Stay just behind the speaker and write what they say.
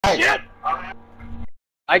shit!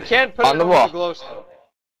 I can't put on it the over wall. the glowstone.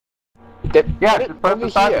 Yeah, just put it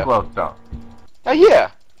beside the glowstone. Oh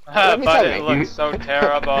yeah. Let me But tell it you. looks so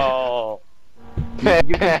terrible.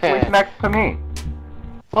 You can sleep next to me.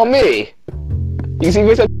 Oh me. You see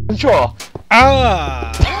me control.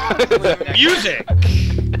 Ah! Music!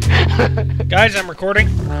 Guys, I'm recording.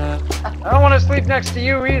 I don't want to sleep next to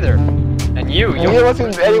you either. And you don't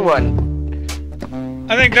listen to anyone.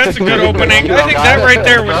 I think that's a good opening. I think that right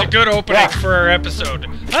there was a good opening for our episode.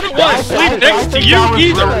 I don't want to sleep next to you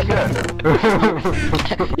either.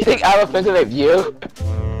 You think I'm offensive at you?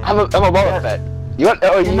 I'm a Boba Fett. You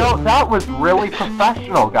know, that was really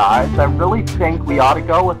professional, guys. I really think we ought to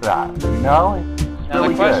go with that. You know? It's Now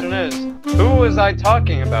really the question is, who was I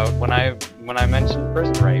talking about when I mentioned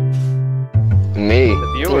prison rape? Me.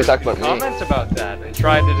 The viewers talk about comment about that and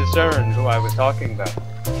try to discern who I was talking about.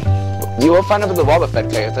 You will find out with the Boba Fett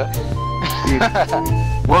character.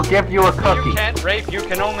 We'll give you a cookie. You can't rape, you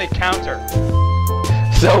can only counter.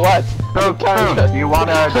 So what? So, Spoon, do you want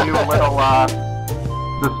to do a little,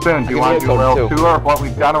 the Spoon, do you want to do a little tour of what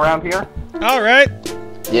we've done around here? Alright.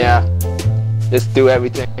 Yeah. Just do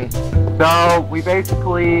everything. So, we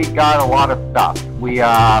basically got a lot of stuff. We,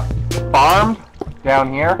 farmed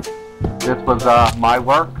down here. This was, my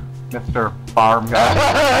work, Mr. Farm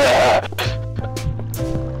Guy.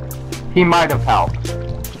 He might have helped.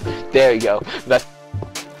 There you go.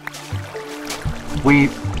 We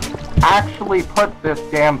actually put this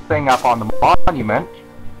damn thing up on the monument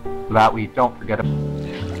so that we don't forget it.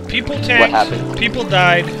 People tanked, people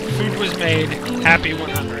died, food was made, happy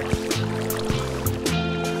 100.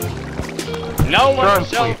 No one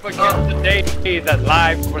shall forget the day that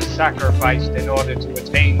lives were sacrificed in order to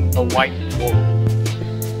attain the white wolf.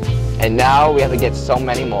 And now we have to get so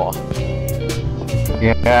many more.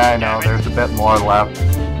 Yeah, I know, there's a bit more left.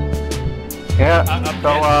 Yeah,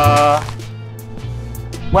 so,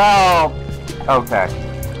 well, okay.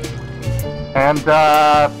 And,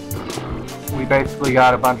 we basically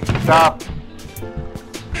got a bunch of stuff.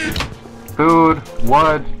 Food,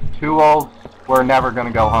 wood, tools. We're never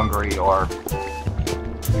gonna go hungry or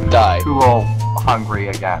die. Tool hungry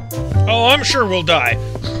again. Oh, I'm sure we'll die.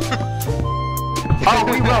 Oh,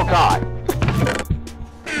 we will die.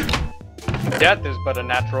 Death is but a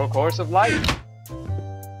natural course of life.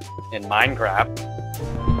 In Minecraft.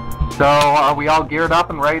 So, are we all geared up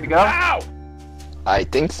and ready to go? Ow! I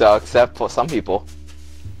think so, except for some people.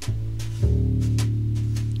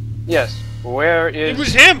 Yes, where is... It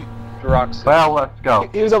was him! Droxy? Well, let's go.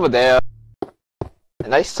 He was over there.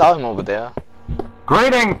 And I saw him over there.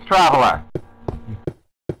 Greetings, traveler!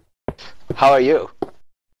 How are you?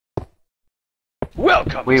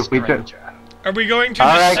 Welcome, stranger. Are we going to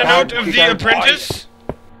the Synod of the Apprentice?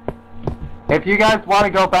 If you guys want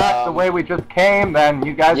to go back the way we just came, then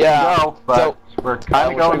you guys can go, but we're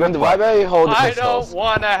kind of going this way. I don't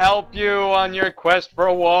want to help you on your quest for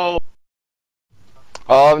a wall.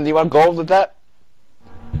 Do you want to go over that?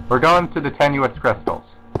 We're going to the tenuous crystals.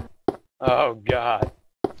 Oh, God.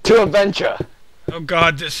 To adventure. Oh,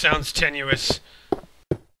 God, this sounds tenuous.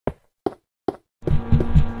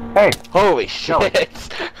 Hey. Holy shit.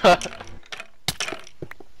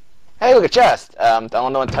 Hey, look, a chest.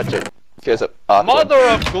 Don't touch it. Feels awkward. Mother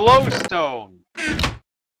of glowstone.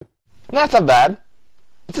 That's not bad.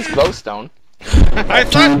 It's just glowstone. I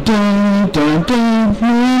thought...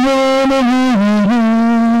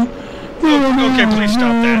 Oh, okay, please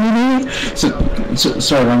stop that.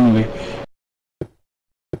 Sorry, wrong movie.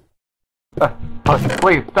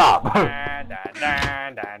 Please stop.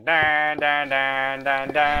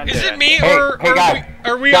 Is it me, or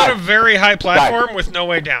are we on a very high platform with no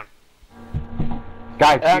way down?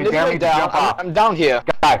 Guys, do you dare me to jump off? I'm down here.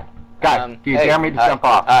 Guys, do you dare me to jump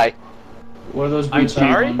off? Hi. What are those I'm boots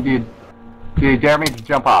sorry? on? Do you dare me to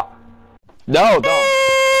jump off? No, don't.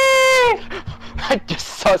 I just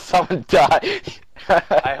saw someone die.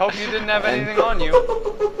 I hope you didn't have anything on you.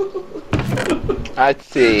 Let's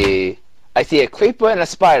see. I see a creeper and a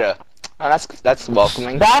spider. Oh, that's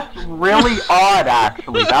welcoming. That's really odd,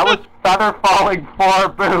 actually. That was feather falling 4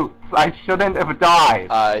 boots. I shouldn't have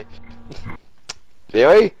died.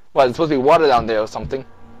 Really? What, it's supposed to be water down there or something?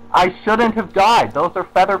 I shouldn't have died. Those are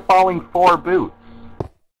feather falling 4 boots.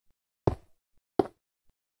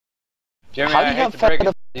 Jeremy, How do I you hate have to break it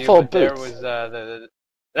feather to you, fall but there boots? was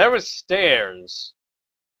there was stairs.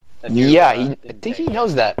 Yeah, I think he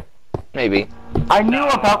knows that. Maybe. I knew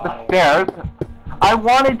about the stairs. I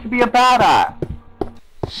wanted to be a badass.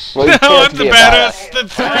 Well, No, I'm the badass that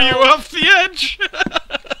threw you off the edge!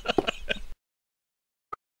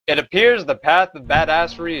 It appears the path of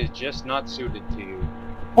badassery is just not suited to you.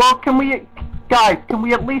 Well, can we guys, can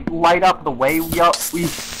we at least light up the way we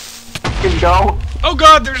can go? Oh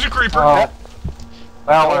god, there's a creeper! Oh.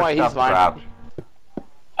 Well, Don't our worry, he's stuff's fine. trapped.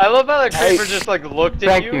 I love how the Hey. creeper just like looked at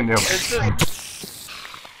Thank you. you, Noob. It's just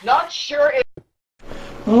not sure.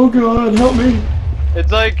 Oh god, help me.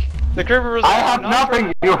 It's like the creeper was. I like, have I'm not nothing.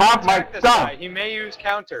 sure You how to have my attack this stuff. guy. He may use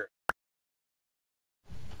counter.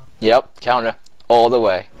 Yep, counter. All the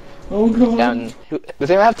way. Oh god. Down. Does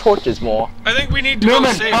anyone have torches more? I think we need to go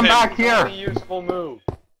Newman, save come him. back here. Only useful move.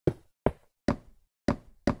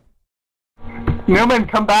 Newman,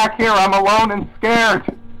 come back here. I'm alone and scared.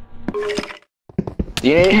 Do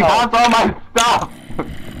you need He has help? all my stuff.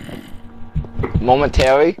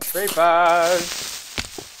 Momentary? Creepers.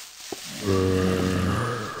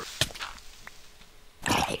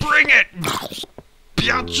 Bring it!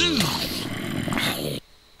 Bitches!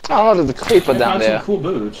 Oh, there's a creeper I down found there. some cool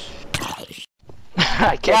boots. I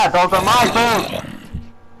Yeah, can't. those are my boots.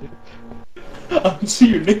 I see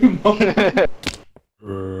your name on it.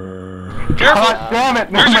 Careful! God damn it,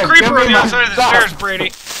 There's Newman. a creeper give me on the my other side of the stuff. stairs,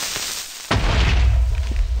 Brady.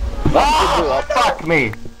 Oh, fuck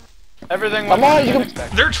me. Everything Come went on, you can-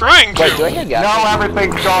 unexpected. They're trying to! Wait, do I hear gas? No,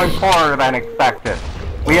 everything's going forward than expected.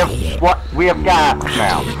 We have gas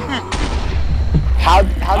now. How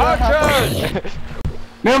did that happen?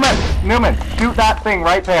 Newman, shoot that thing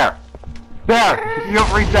right there. There, you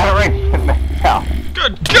have regeneration now.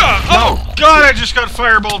 Good God! Oh God, I just got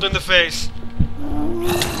fireballed in the face.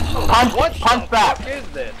 Punch, What punch the that. fuck is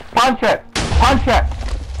this? Punch it. Punch it.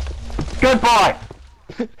 Good boy.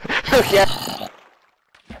 Okay.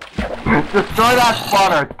 Destroy that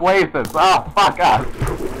spawner. It's blazes. Oh, fuck us.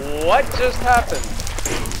 What just happened?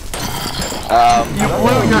 You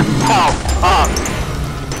blew yourself up.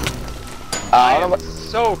 I I don't am know.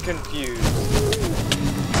 so confused.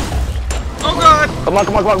 Oh God! Come on,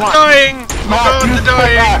 come on, come on, come on. Dying! Oh God, you the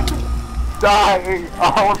dying! Dying.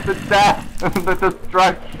 All of the death, the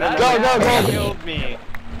destruction. That Go, go, gas go. killed me.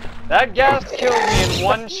 That gas killed me in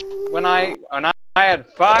one when I had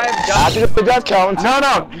 5 guns. After the death count.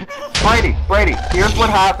 No. Brady, here's what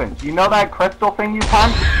happened. You know that crystal thing you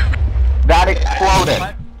punched? That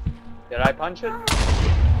exploded. Did I punch it?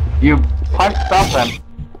 You punched something,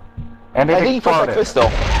 and it I think he put that exploded. crystal.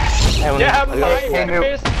 Yeah, Hey, my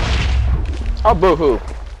Noob. fist. Oh, boo-hoo.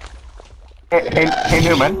 Hey,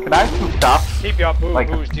 Newman, can I have some stuff? Keep your boo-boos Like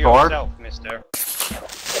a to sword? yourself, mister.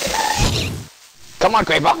 Come on,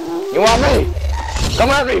 creeper. You want me? Come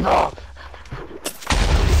on, creeper.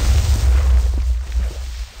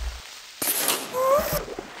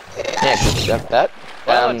 Yeah, accept that.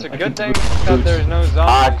 Well, it's a good thing that there's no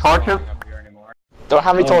zombies torches? up here anymore. Don't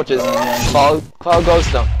have any torches. Follow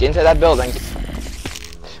Ghostum. Get into that building.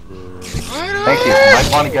 Thank you. Might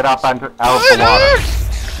want to get up out of the water.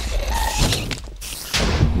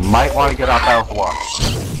 Might want to get up out of the water.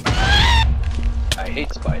 I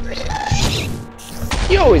hate spiders.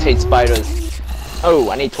 You always hate spiders. Oh,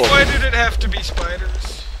 I need torches. Why did it have to be spiders?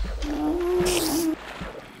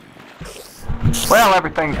 Well,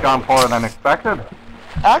 everything's gone forward than expected.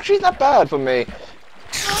 Actually, it's not bad for me.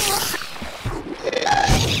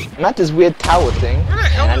 I'm at this weird tower thing, Where the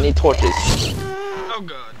hell and I is- need torches. Oh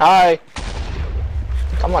God! Hi.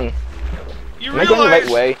 Come on. You Am I going the realize?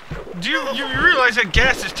 right way? Do you realize that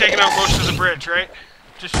gas is taking out most of the bridge, right?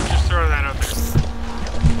 Just throw that out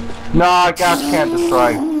there. No, gas can't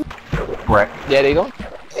destroy brick. Yeah, there you go.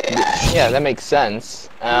 Yeah, that makes sense.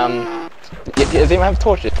 Does anyone have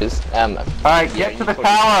torches? Alright, get to the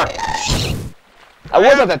tower! I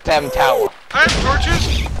was at that damn tower. I have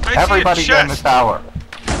torches. I Everybody see a get in the chest. tower.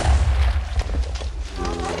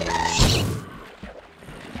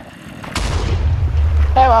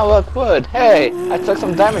 Hey, I look wood. Hey, I took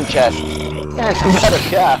some diamond chests. Yeah, it's better,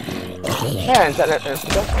 yeah. Yeah,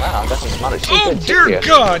 wow, that's some smart shit. Oh Good shit dear here.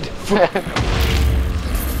 God!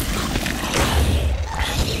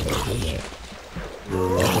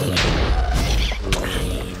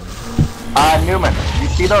 Newman, you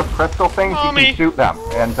see those crystal things? You Mommy. can shoot them,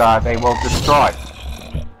 and they will destroy.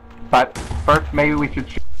 But first, maybe we should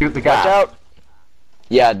shoot the Watch gas. out.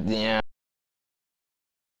 Yeah.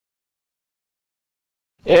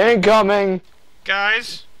 Incoming.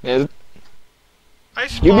 Guys, Yeah, I You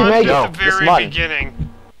be spawned making at the this very money. beginning.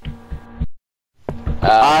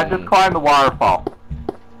 Just climb the waterfall.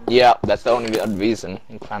 Yeah, that's the only other reason.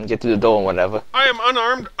 I'm trying to get to the door and whatever. I am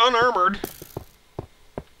unarmored.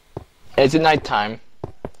 It's at nighttime.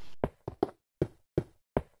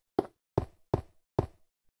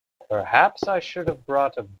 Perhaps I should have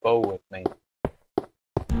brought a bow with me.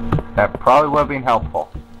 That probably would have been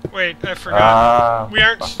helpful. Wait, I forgot. We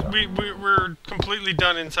aren't. fuck that. We're completely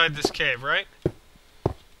done inside this cave, right?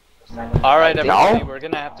 Alright, No. everybody, we're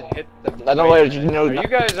gonna have to hit the... I don't know where you know. Are you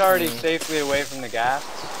guys already safely away from the gas?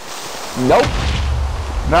 Nope.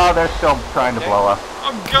 No, they're still trying to blow up.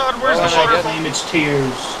 Oh god, where's Well, the then I water? guess- Flame its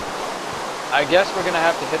tears. I guess we're gonna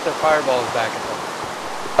have to hit their fireballs back at them.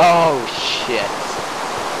 Oh shit.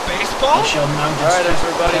 Baseball? I shall mount its Alright,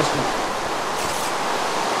 everybody.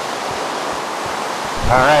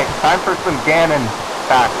 Alright, time for some Ganon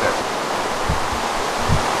factor.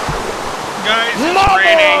 Guys, it's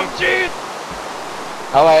raining.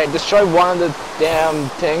 Alright, destroy one of the damn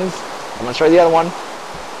things. I'm gonna try the other one.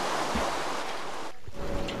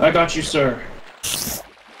 I got you, sir.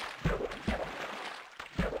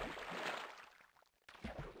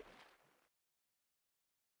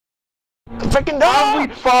 Freaking Oh, we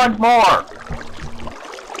dog! spawned more!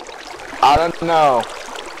 I don't know.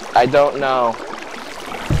 I don't know.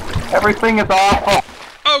 Everything is awful!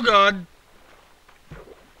 Oh god.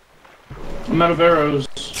 I'm out of arrows.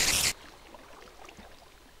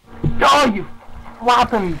 Oh, you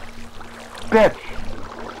flopping bitch!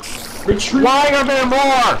 Retreat! Why are there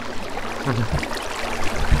more?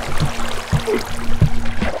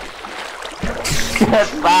 Get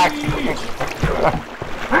back!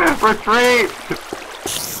 Retreat!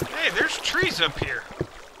 Hey, there's trees up here.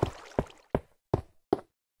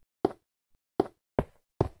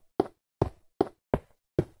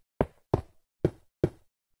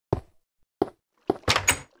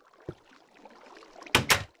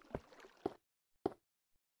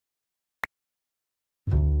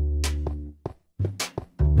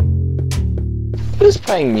 Who's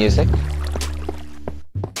playing music?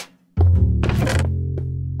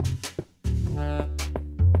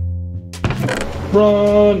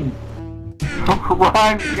 Run!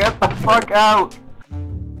 Run! Get the fuck out!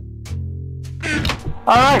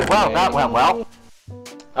 Alright, well, that went well.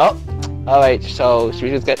 Oh, alright, so should we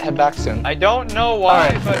just head back soon? I don't know why,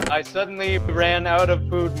 Alright. but I suddenly ran out of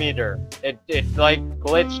food meter. It like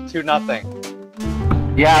glitched to nothing.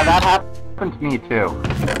 Yeah, that happened to me too.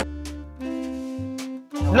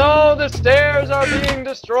 No, the stairs are being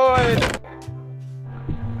destroyed.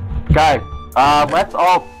 Guys, let's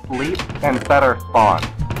all sleep and set our spawn.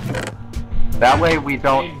 That way we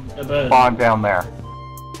don't A bed. spawn down there.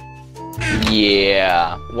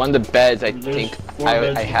 Yeah, one of the beds I There's think 4 I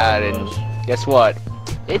beds had, above and us. guess what?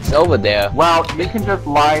 It's over there. Well, you can just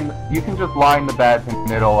line the beds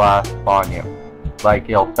and it'll spawn you. Like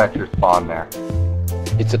it'll set your spawn there.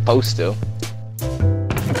 It's supposed to.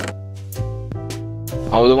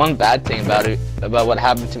 Oh, the one bad thing about what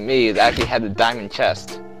happened to me is I actually had the diamond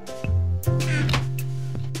chest.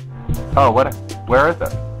 Oh, where is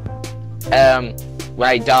it? When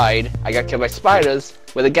I died, I got killed by spiders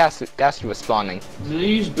where the gas was spawning.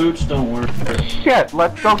 These boots don't work. Shit,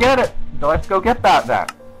 let's go get it. Let's go get that then.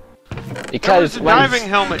 There Because was a when diving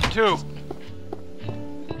helmet too.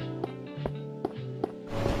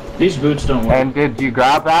 These boots don't work. And did you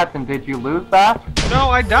grab that and did you lose that? No,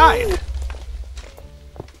 I died.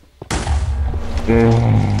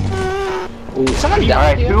 someone died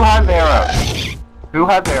Alright, here? who has arrows? Who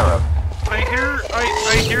has arrows?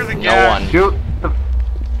 I hear the No gas. one. Shoot the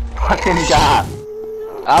fucking gas.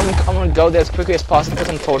 I'm gonna go there as quickly as possible, put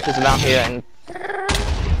some torches around here, and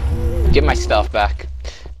get my stuff back.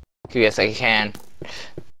 Yes, I can.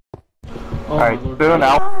 Oh, Alright, my Lord. soon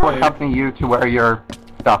I'll Wait. accompany you to where your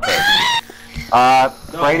stuff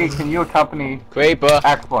is. Brady, can you accompany? Creeper.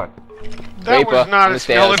 Excellent. That Creeper was not on a the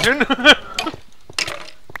stairs. skeleton.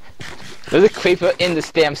 There's a creeper in the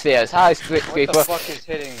damn stairs. Hi, What creeper. the fuck is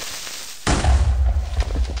hitting?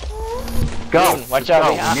 Go. Watch Let's out, go.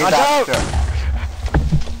 behind- We need watch that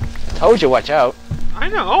out. shit. Told you, watch out. I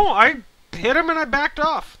know. I hit him and I backed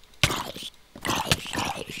off. I'm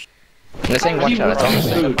just saying watch out, that's all I'm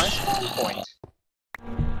saying. Boots. Point.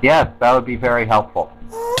 Yes, that would be very helpful.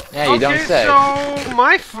 Yeah, you don't Okay, say. so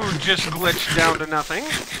my food just glitched down to nothing.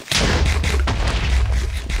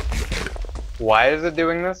 Why is it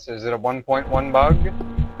doing this? Is it a 1.1 bug?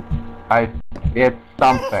 It's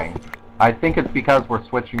something. I think it's because we're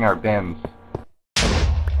switching our bins.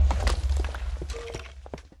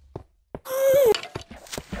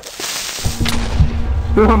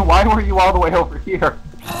 Spoon, why were you all the way over here?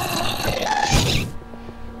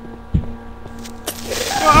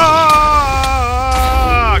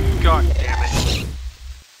 Ah! God damn it.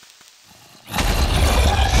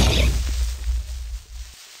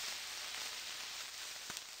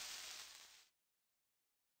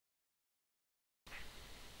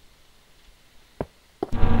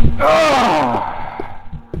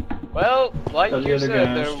 Well, like Those you other said,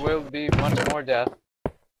 guys. there will be much more death.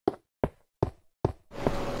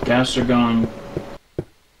 Gas are gone.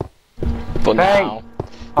 For Thanks. now.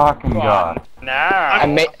 fucking god. Now. I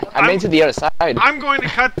made it to the other side. I'm going to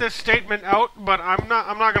cut this statement out, but I'm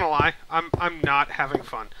not gonna lie. I'm not having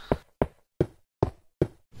fun.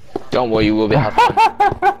 Don't worry, you will be having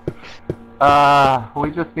fun.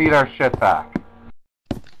 We just need our shit back.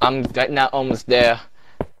 I'm right now almost there.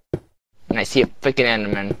 And I see a freaking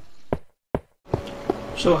Enderman.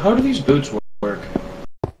 So how do these boots work?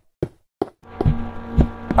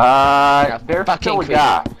 There's fucking still a creepy.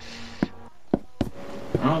 guy.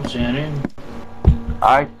 I don't see any.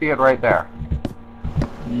 I see it right there.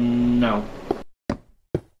 No.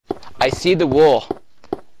 I see the wool.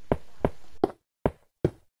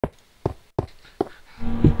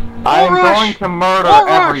 I am rush! going to murder More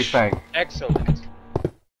rush! everything. Excellent.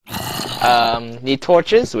 Need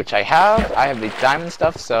torches, which I have. I have the diamond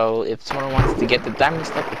stuff, so if someone wants to get the diamond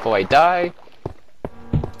stuff before I die,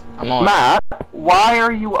 I'm on. Matt, why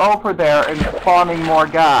are you over there and spawning more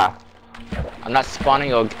gas? I'm not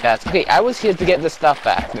spawning or gas. Okay, I was here to get the stuff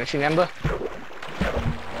back. Don't you remember?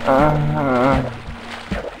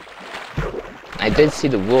 I did see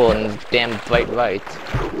the wool and damn bright light.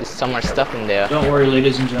 There's some more stuff in there. Don't worry,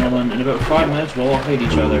 ladies and gentlemen. In about 5 minutes, we'll all hate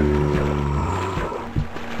each other. I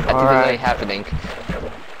think that's already happening.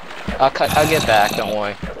 I'll get back, don't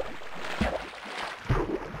worry.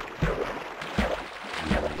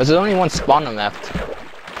 There's only one spawner left.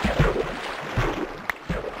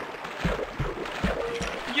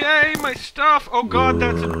 Yay, my stuff! Oh god,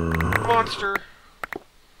 that's a monster.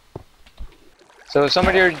 So is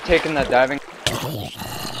somebody already taken that diving?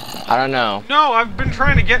 I don't know. No, I've been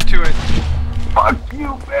trying to get to it. Fuck you,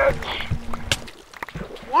 bitch!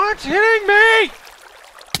 What's hitting me?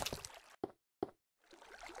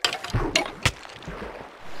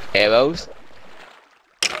 Arrows?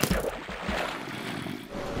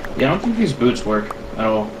 Yeah, I don't think these boots work at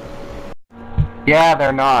all. Yeah,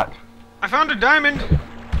 they're not. I found a diamond.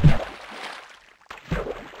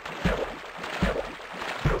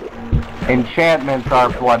 Enchantments are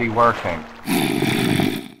bloody working.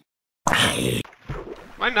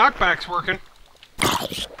 My knockback's working.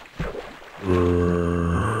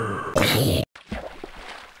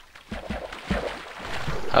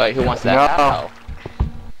 Alright, who wants that No. apple?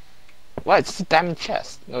 What? It's a diamond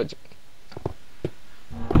chest. No,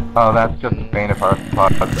 Oh, that's just a vein of our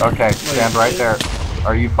spot. Okay, stand right there.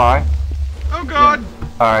 Are you fine? Oh god!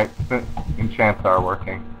 Alright, enchants are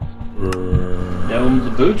working. No,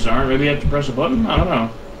 the boots aren't. Maybe you have to press a button? I don't know.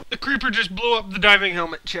 The creeper just blew up the diving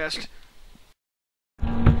helmet chest.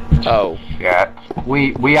 oh. Yeah.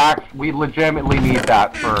 We legitimately need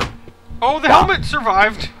that for... Oh, the helmet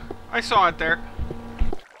survived. I saw it there.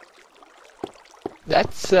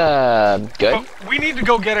 That's, good. But we need to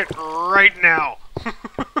go get it right now.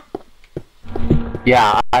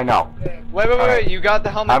 Yeah, I know. Wait, you got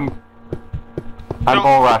the helmet? I'm No.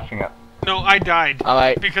 bull rushing it. No, I died.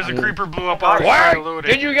 Alright. Because the creeper blew up our Why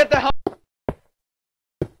loading. did you get the helmet?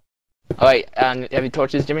 Alright, have you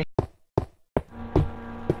torches, Jimmy?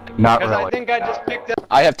 Not Because really. I think I just picked up.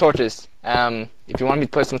 I have torches. If you want me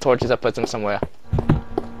to put some torches, I'll put them somewhere.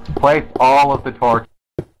 Place all of the torches.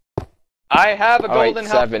 I have a Alright, golden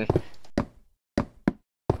helmet 7.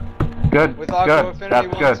 Good, with Aqua good. Affinity That's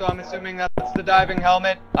 1, good. so I'm assuming that's the diving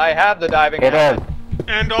helmet. I have the diving It helmet. is.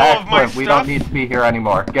 And all of my Excellent. We stuff. don't need to be here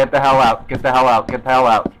anymore. Get the hell out. Get the hell out. Get the hell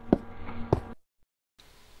out.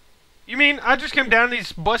 You mean I just came down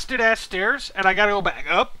these busted ass stairs and I gotta go back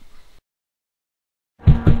up?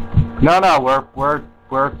 No, we're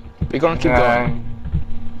We're gonna keep going.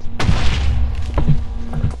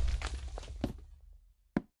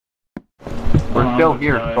 We're still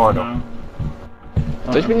here, sort of.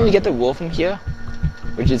 Don't we need to get the wool from here?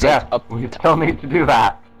 Which is Yeah, like up we still need to do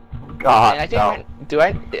that. God, and I think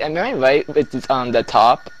am I right? It's on the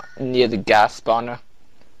top near the gas spawner.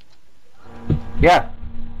 Yes.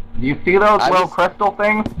 You see those I little was- crystal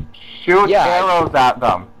things? Shoot Yeah, arrows at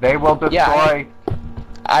them. They will destroy.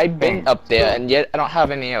 I've been up there, and yet I don't have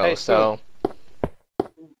any arrows, Hey, so...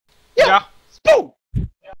 Yeah. Spook!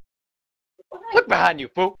 Look behind you,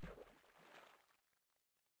 fool!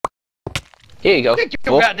 Here you go. Take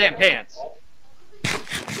your Fool. goddamn pants!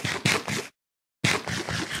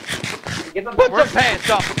 Put Where- some pants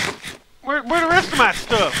on! Where the rest of my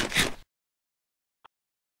stuff?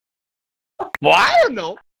 Well, I don't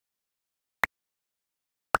know!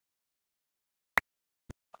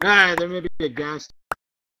 Alright, there may be a gas.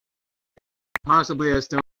 Possibly a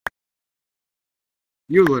stone.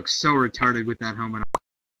 You look so retarded with that helmet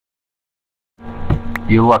on.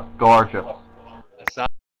 You look gorgeous.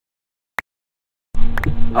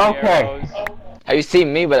 Okay. Arrows. Have you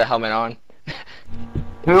seen me with a helmet on?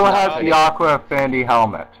 Who has the Aqua Affinity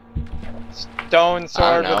helmet? stone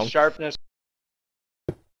sword know. with sharpness.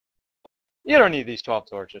 You don't need these 12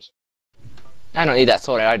 torches. I don't need that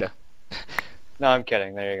sword either. No, I'm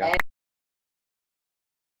kidding. There you go.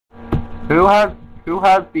 Who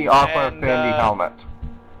has the Aqua And, Sandy helmet?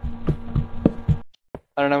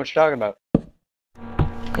 I don't know what you're talking about.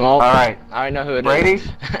 Well, Alright. I know who it Brady? is.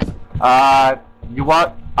 I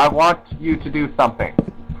want you to do something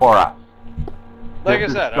for us. Like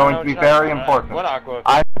This I said, is going to be very important. What aqua?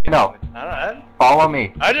 I know. I don't know. Follow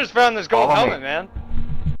me. I just found this gold Follow me. helmet, man.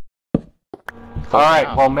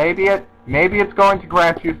 Alright, well maybe it's going to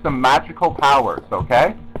grant you some magical powers,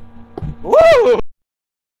 okay? Woo!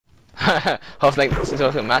 Hopefully it's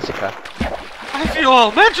also a massacre. I feel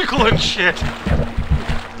all magical and shit.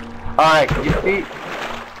 Alright, you see...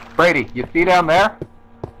 Brady, you see down there?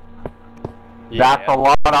 Yeah. That's a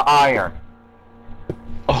lot of iron.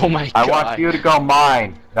 Oh my god. I want you to go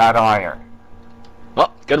mine that iron.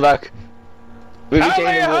 Well, good luck. We'll be taking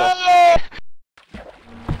the wall. Halley-ho!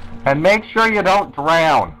 And make sure you don't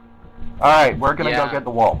drown. Alright, we're gonna go Yeah. get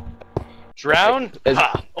the wool. Drown? Is-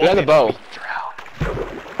 Ha, we have the only bow. we drown.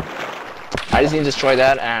 I just need to destroy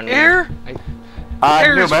that and... Air?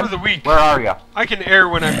 Air is Newman, for the weak. where are you? I can air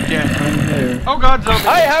when I'm dead. I'm there. Oh god, zombie.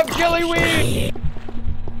 I have gillyweed!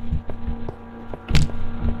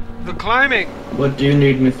 The climbing. What do you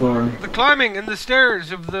need me for? The climbing and the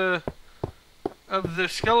stairs of the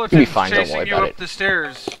skeletons You'll be fine, don't chasing worry you about up it. the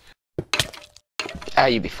stairs. Ah,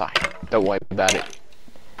 you'll be fine. Don't worry about it.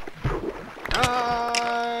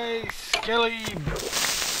 Skelly.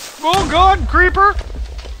 Oh god, creeper!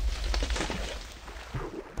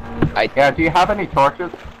 Yeah, do you have any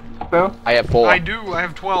torches, Spoon? I have 4. I do, I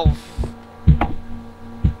have 12.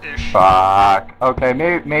 Ish. Fuck. Okay,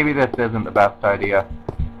 maybe this isn't the best idea.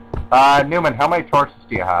 Newman, how many torches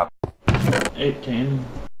do you have? 18.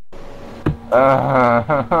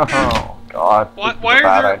 Oh, God. Why, This is why a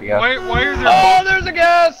bad are idea. there why are there Oh, there's a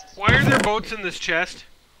ghast! why are there boats in this chest?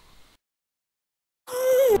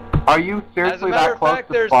 Are you As a seriously matter that of close fact,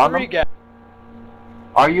 to there's spawn 3 them? ghasts.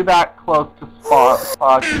 Are you that close to spawn?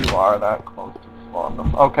 Fuck, you are that close to spawn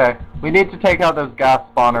them. Okay, we need to take out those gas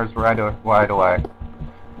spawners right away.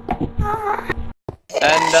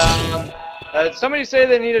 And, somebody say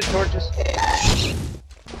they needed torches.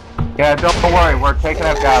 Yeah, don't worry, we're taking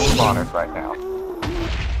out gas spawners right now.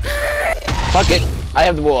 Fuck it. I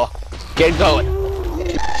have the wall. Get going.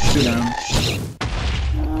 2 down.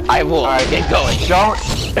 I have wall. Alright. Get going. Don't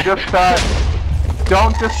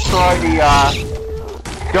destroy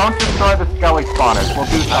the skelly spawners. We'll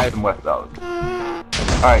do something with those.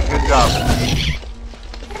 Alright, good job.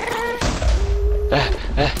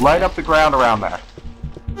 Light up the ground around there.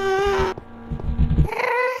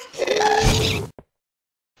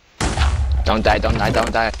 Don't die, don't die,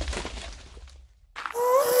 don't die.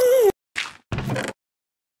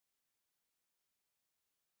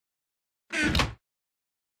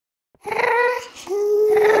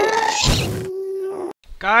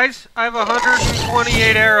 Guys, I have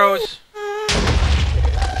 128 arrows.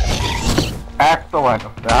 Excellent.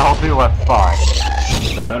 That'll do us fine.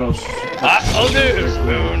 That'll... That'll do,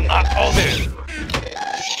 Spoon. That'll do.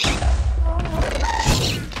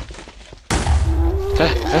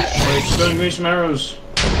 Wait, spin me some arrows.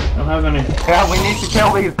 I don't have any. Yeah, we need to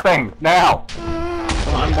kill these things, now!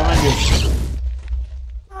 Oh, I'm behind you.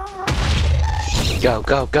 Go,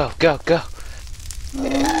 go, go, go, go.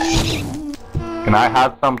 Can I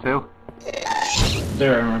have some too?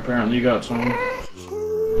 There, apparently you got some.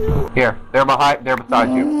 Here, they're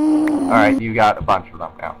beside you. Alright, you got a bunch of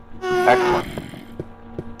them now. Excellent.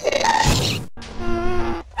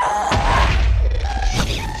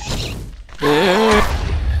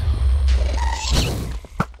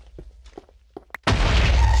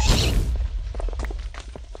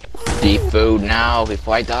 Deep food now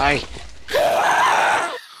before I die.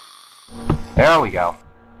 There we go.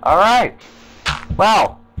 Alright.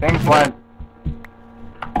 Well, things went...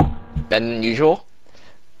 Better than usual.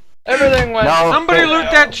 Everything went... No, Somebody loot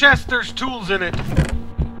that chest, there's tools in it.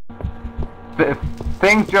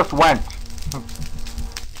 Things just went.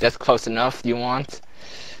 That's close enough, you want?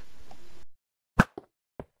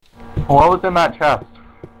 What was in that chest?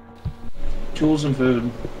 Tools and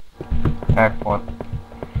food. Excellent.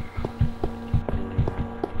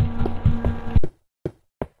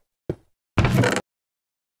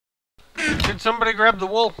 Did somebody grab the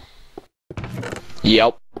wool?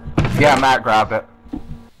 Yep. Yeah, Matt grabbed it.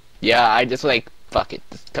 Yeah, I just like, fuck it.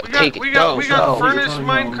 Take it, We go, got go. furnace Go.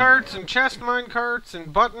 mine carts and chest mine carts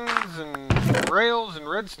and buttons and rails and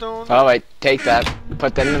redstone. Alright, take that.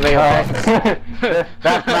 Put that in the mailbox. Alright.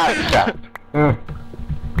 That's Matt's chest.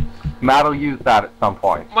 Matt will use that at some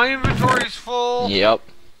point. My inventory's full. Yep.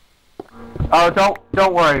 Oh,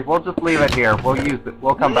 don't worry. We'll just leave it here. We'll use it.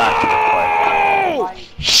 We'll come back to this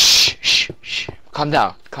place. Shh, shh, shh. Calm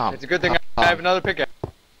down. Calm. It's a good thing I have another pickaxe.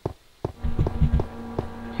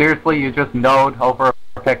 Seriously, you just node over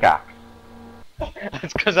a pickaxe.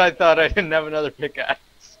 That's because I thought I didn't have another pickaxe.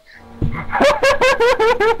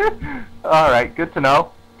 Alright, good to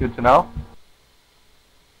know. Good to know.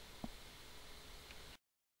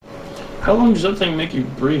 How long does that thing make you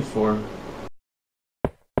breathe for?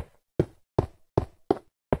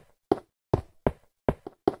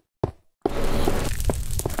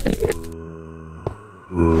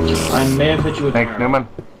 I may have hit you with Thanks, Newman.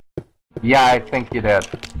 Yeah, I think you did.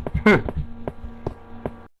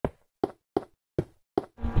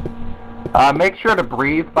 Make sure to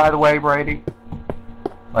breathe, by the way, Brady.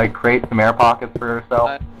 Like, create some air pockets for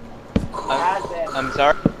yourself. I'm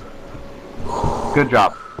sorry. Good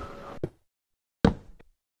job.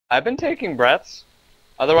 I've been taking breaths.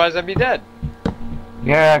 Otherwise, I'd be dead.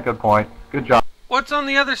 Yeah, good point. Good job. What's on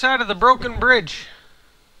the other side of the broken bridge?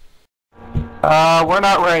 We're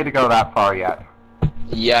not ready to go that far yet.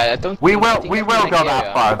 Yeah, I don't. We I will think go that's the next that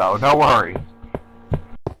area. far though. No worries.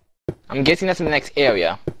 I'm guessing that's in the next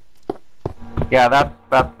area. Yeah,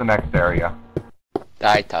 that's the next area.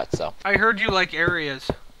 I thought so. I heard you like areas,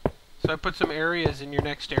 so I put some areas in your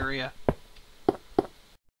next area.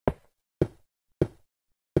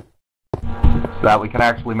 So that we can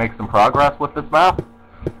actually make some progress with this map.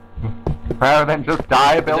 Rather than just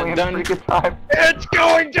die a billion freaking times. It's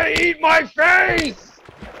going to eat my face!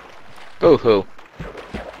 Boo-hoo.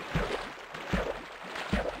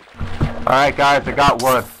 Alright guys, I got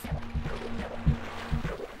wood.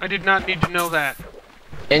 I did not need to know that.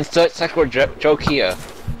 Insert sexual joke here.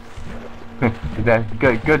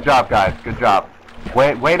 Good job guys, good job.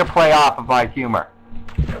 Way to play off of my humor.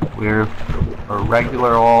 We're a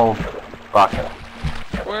regular old bucket.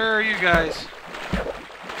 Where are you guys?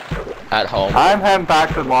 At home. I'm heading back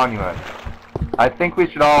to the monument. I think we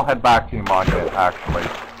should all head back to the monument, actually.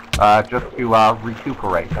 Just to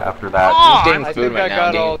recuperate after that Oh, Getting I food think I right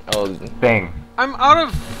now. got all- thing. I'm out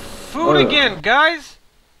of food again, guys!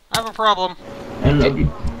 I have a problem. And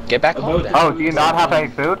Get back home then. Oh, do you not have any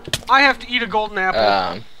food? I have to eat a golden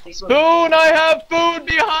apple. Soon I have food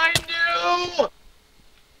behind you!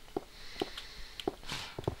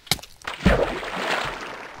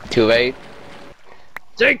 Too late.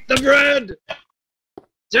 Take the bread!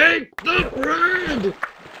 Take the bread!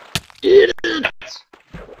 Eat it!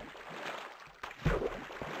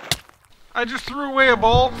 I just threw away a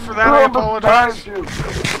bowl. For that I apologize.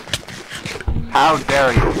 How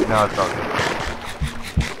dare you? No, it's okay.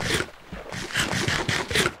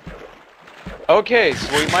 Okay,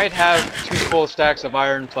 so we might have 2 full stacks of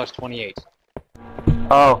iron plus 28.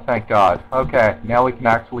 Oh, thank God. Okay, now we can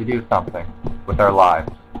actually do something with our lives.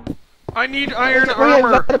 I need iron We have armor.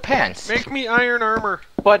 leather pants. Make me iron armor.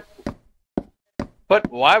 But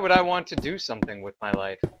why would I want to do something with my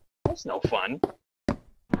life? That's no fun.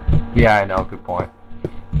 Yeah, I know. Good point.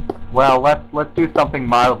 Well, let's do something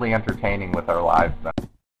mildly entertaining with our lives then.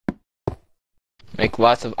 Make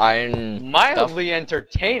lots of iron Mildly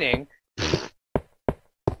entertaining? stuff.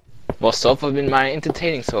 Well, so far been my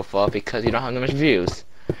entertaining so far because you don't have that much views.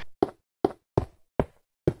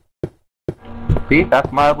 See,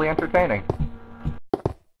 that's mildly entertaining.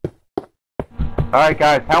 Alright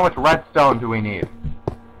guys, how much redstone do we need?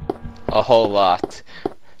 A whole lot.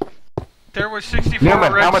 There was 64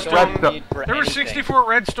 Newman, how much redstone. redstone? There were 64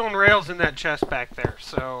 redstone rails in that chest back there,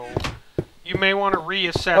 so you may want to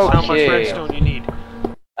reassess how much Okay. redstone you need.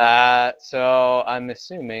 So I'm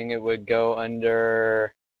assuming it would go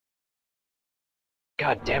under...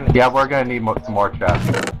 God damn it. Yeah, we're gonna need some more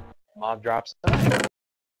chests. Mob drops.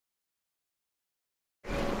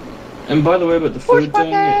 And by the way, about the food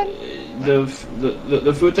thing,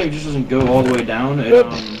 the food thing just doesn't go all the way down.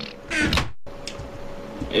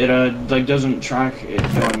 It like doesn't track it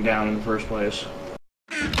going down in the first place.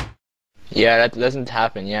 Yeah, that doesn't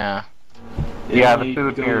happen, yeah. It Yeah, only the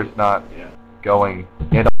food goes- here is not Yeah. going.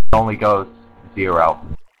 It only goes 0.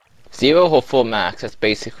 0 or full max, that's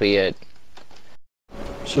basically it.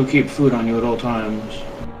 So keep food on you at all times.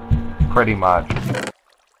 Pretty much.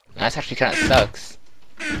 That's actually kind of sucks.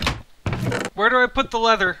 Where do I put the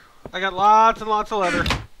leather? I got lots and lots of leather.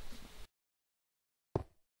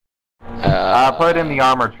 Put it in the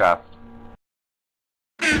armor chest.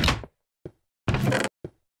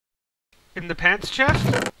 In the pants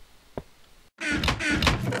chest?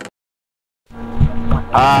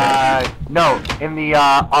 No, in the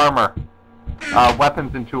armor.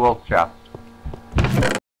 Weapons and tools chest.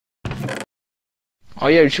 Oh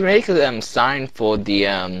yeah, we should make a sign for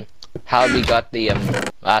the how we got the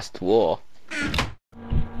last war.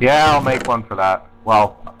 Yeah, I'll make one for that.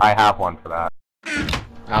 Well, I have one for that.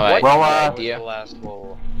 Alright, Well, What was idea. the last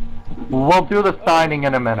war? We'll do the signing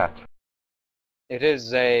in a minute. It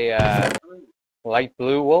is a light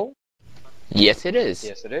blue wool. Yes, it is.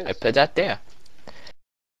 Yes, it is. I put that there.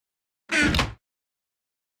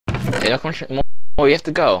 Hey, look how much more you have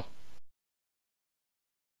to go.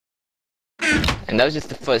 And that was just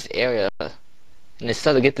the first area. And they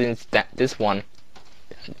still to get to this one.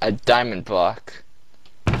 A diamond block.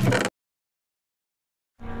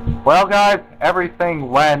 Well, guys, everything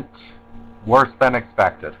went worse than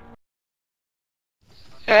expected.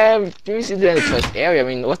 You see the first area. I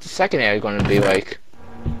mean, what's the second area going to be like?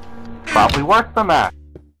 Probably worse than that.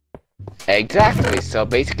 Exactly. So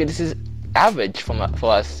basically, this is average for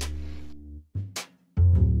us.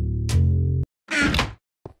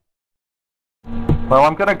 Well,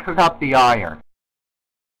 I'm gonna cook up the iron.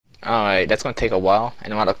 Alright, that's going to take a while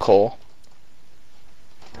and a lot of coal.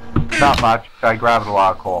 Not much. I grabbed a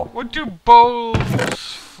lot of coal. What do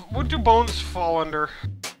bones fall under?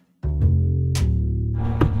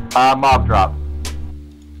 Mob drop.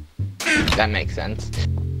 That makes sense.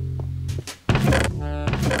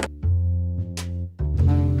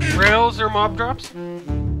 Rails or mob drops?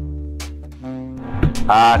 No.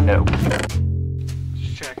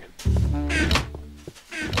 Just checking.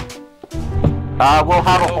 We'll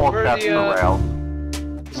have a So whole for chest the, for rails.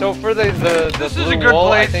 So for the This blue is a good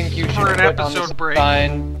wool, I place think you should for an put on episode the break.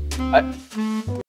 sign.